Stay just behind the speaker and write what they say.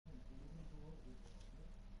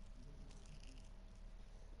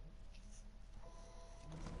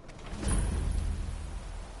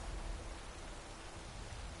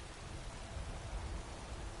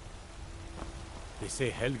They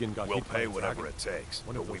say Helgen got We'll hit by pay a whatever dragon. it takes,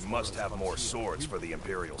 One but of we those must fellows have more comes here. swords for the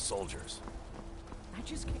Imperial soldiers. I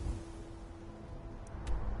just can't...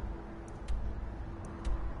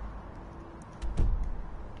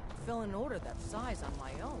 Fill an order that size on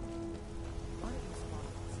my own. Why don't you spot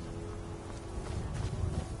that stuff?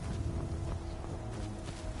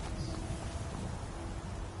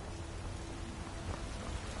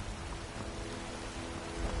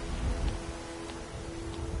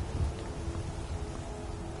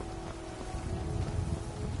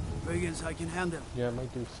 Brigands I can handle. Yeah, I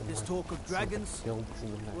might do some This talk of dragons guilds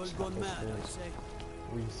in the next world couple gone mad, I of say.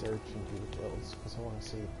 research into the guilds, because I want to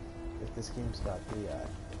see if this game's got the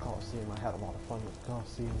Colosseum. I had a lot of fun with the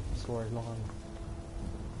Colosseum storyline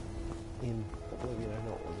in Oblivion. I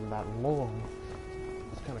know it wasn't that long.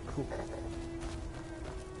 It's kind of cool.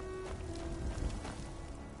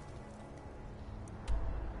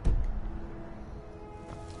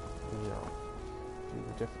 You know, do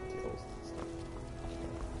the different guilds and stuff.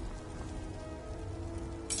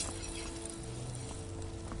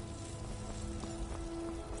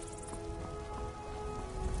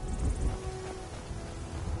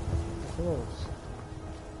 Close.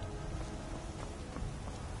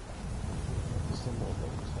 Just a little bit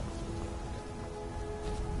of stuff.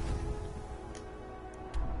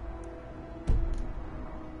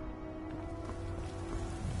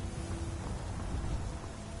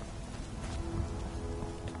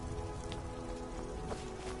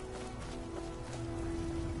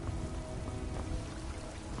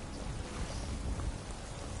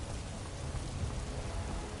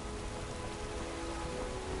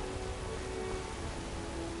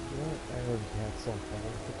 I already had something. I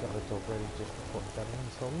think I was already just before that one,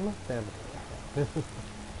 so let them.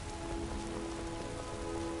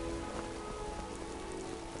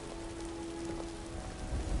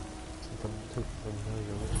 I'm too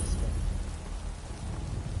familiar with this stuff.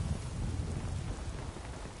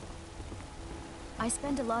 I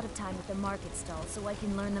spend a lot of time at the market stall so I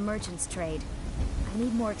can learn the merchant's trade. I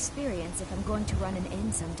need more experience if I'm going to run an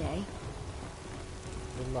inn someday.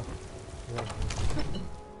 Good luck. Yeah.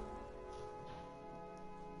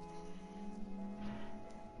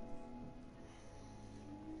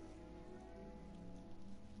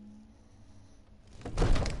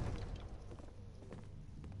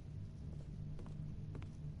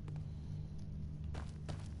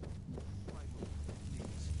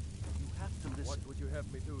 What would you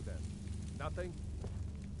have me do then? Nothing?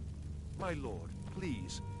 My lord,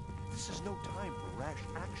 please. This is no time for rash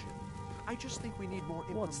action. I just think we need more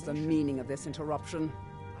information. What's the meaning of this interruption?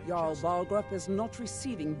 Jarl Balgrup is not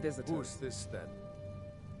receiving visitors. Who's this then?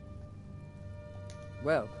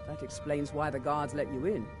 Well, that explains why the guards let you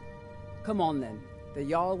in. Come on then. The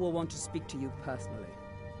Jarl will want to speak to you personally.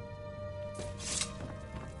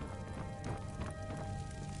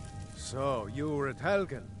 So, you were at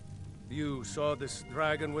Helgen. You saw this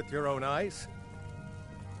dragon with your own eyes?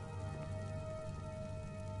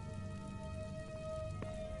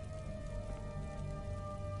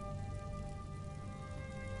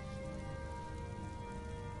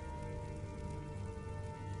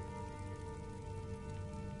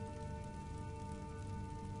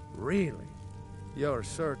 Really? You're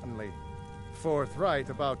certainly forthright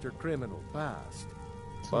about your criminal past.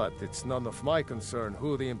 But it's none of my concern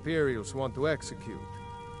who the Imperials want to execute.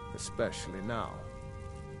 Especially now.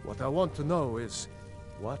 What I want to know is,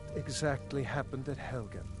 what exactly happened at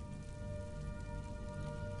Helgen?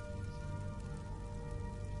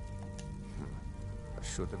 I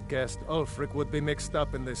should have guessed Ulfric would be mixed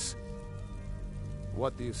up in this.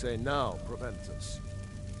 What do you say now, Proventus?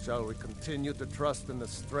 Shall we continue to trust in the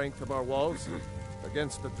strength of our walls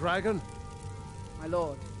against the dragon? My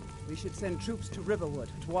lord, we should send troops to Riverwood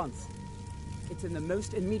at once. It's in the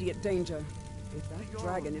most immediate danger. If that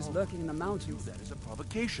dragon is lurking in the mountains... That is a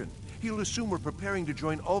provocation. He'll assume we're preparing to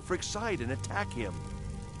join Ulfric's side and attack him.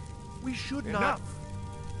 We should not... Enough!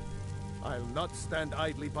 I'll not stand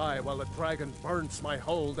idly by while the dragon burns my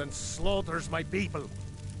hold and slaughters my people.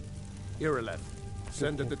 Irileth,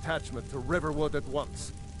 send a detachment to Riverwood at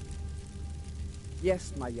once.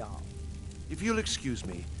 Yes, my Jarl. If you'll excuse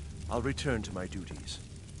me, I'll return to my duties.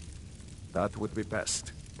 That would be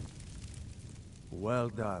best. Well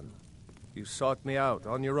done. You sought me out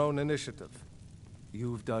on your own initiative.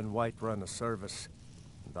 You've done Whiterun a service,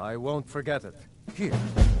 and I won't forget it. Here,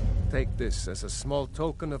 take this as a small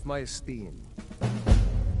token of my esteem.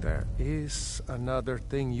 There is another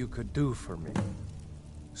thing you could do for me.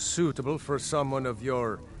 Suitable for someone of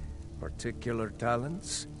your particular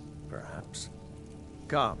talents, perhaps.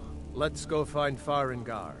 Come, let's go find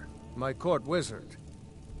Farengar, my court wizard.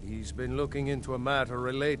 He's been looking into a matter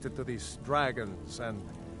related to these dragons and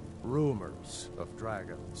rumors of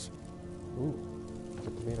dragons. Ooh,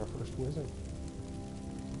 get to meet our first wizard.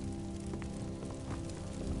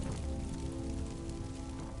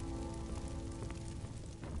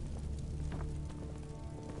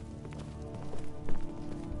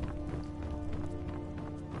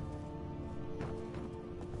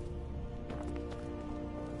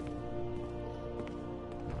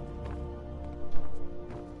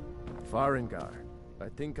 Farengar, I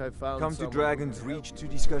think I found Come to someone Dragon's who can help Reach you.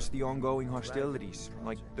 to discuss the ongoing hostilities,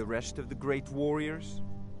 like the rest of the great warriors?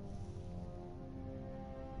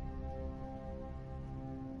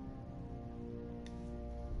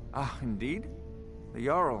 Ah, indeed? The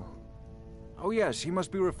Jarl. Oh yes, he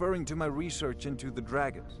must be referring to my research into the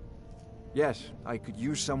dragons. Yes, I could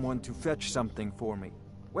use someone to fetch something for me.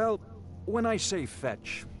 Well, when I say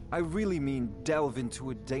fetch, I really mean delve into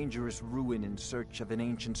a dangerous ruin in search of an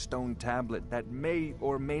ancient stone tablet that may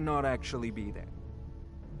or may not actually be there.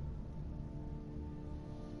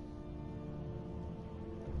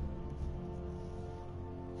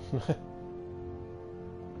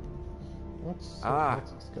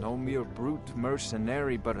 No mere brute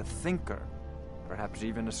mercenary, but a thinker. Perhaps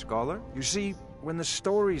even a scholar? You see, when the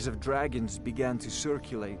stories of dragons began to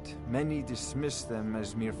circulate, many dismissed them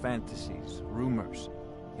as mere fantasies, rumors,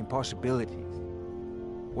 impossibilities.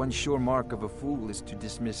 One sure mark of a fool is to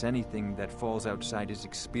dismiss anything that falls outside his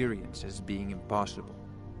experience as being impossible.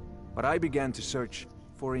 But I began to search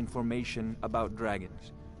for information about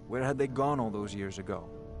dragons. Where had they gone all those years ago?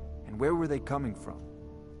 And where were they coming from?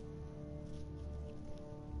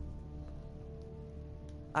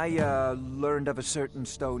 I learned of a certain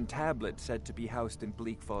stone tablet said to be housed in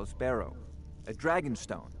Bleak Falls Barrow. A dragon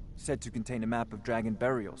stone, said to contain a map of dragon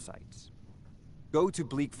burial sites. Go to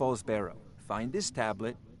Bleak Falls Barrow, find this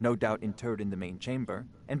tablet, no doubt interred in the main chamber,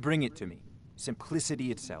 and bring it to me.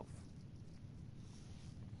 Simplicity itself.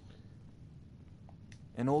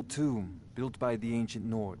 An old tomb, built by the ancient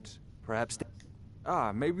Nords. Perhaps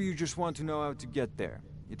maybe you just want to know how to get there.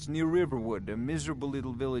 It's near Riverwood, a miserable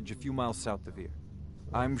little village a few miles south of here.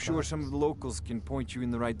 I'm sure some of the locals can point you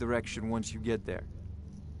in the right direction once you get there.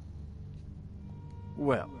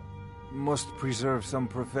 Well, must preserve some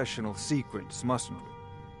professional secrets, mustn't we?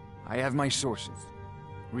 I have my sources.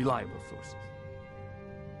 Reliable sources.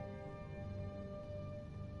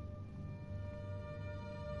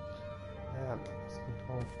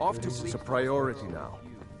 This is a priority now.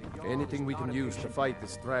 Anything we can use to fight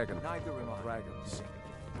this dragon. Dragons.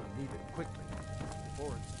 We need it quickly,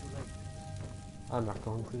 before it's too late. I'm not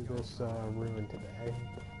going through this ruin today.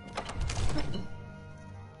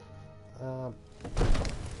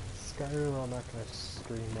 Skyrim, I'm not going to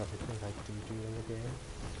stream everything I do in the game,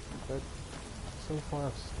 but so far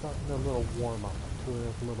I've gotten a little warm up to it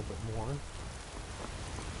a little bit more.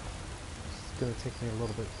 It's going to take me a little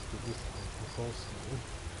bit to get used to the control scheme.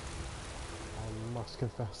 I must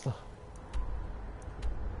confess that.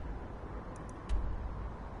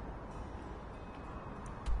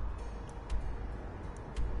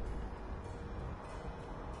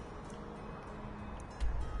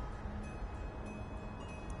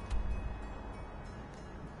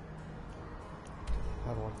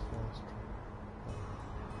 How do I fast travel?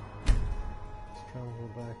 Let's travel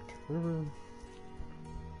back to river.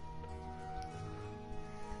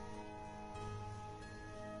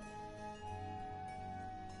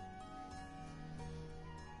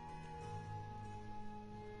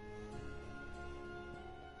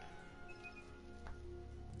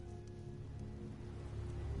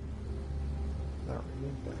 There we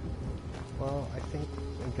go. Well, I think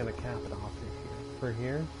I'm gonna cap it off here. For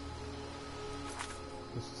here.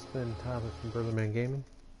 This has been Tyler from Burlymengaming.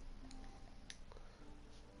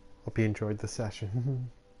 Hope you enjoyed the session.